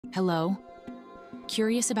Hello?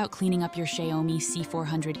 Curious about cleaning up your Xiaomi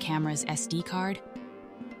C400 camera's SD card?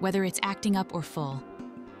 Whether it's acting up or full,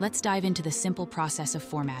 let's dive into the simple process of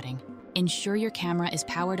formatting. Ensure your camera is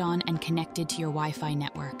powered on and connected to your Wi-Fi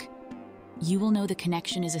network. You will know the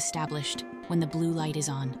connection is established when the blue light is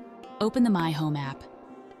on. Open the My Home app.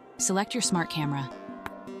 Select your smart camera.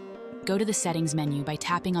 Go to the Settings menu by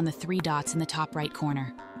tapping on the three dots in the top right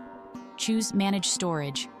corner. Choose Manage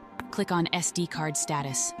Storage. Click on SD card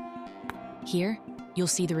status. Here, you'll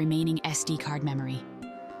see the remaining SD card memory.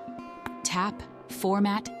 Tap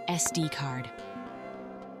Format SD card.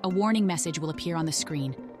 A warning message will appear on the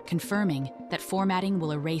screen, confirming that formatting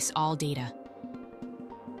will erase all data.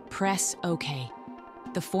 Press OK.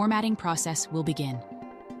 The formatting process will begin.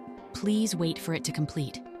 Please wait for it to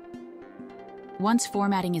complete. Once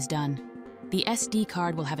formatting is done, the SD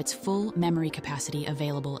card will have its full memory capacity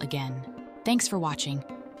available again. Thanks for watching.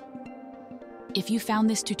 If you found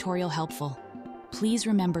this tutorial helpful, please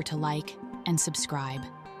remember to like and subscribe.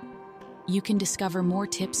 You can discover more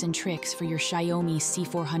tips and tricks for your Xiaomi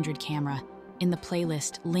C400 camera in the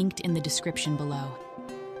playlist linked in the description below.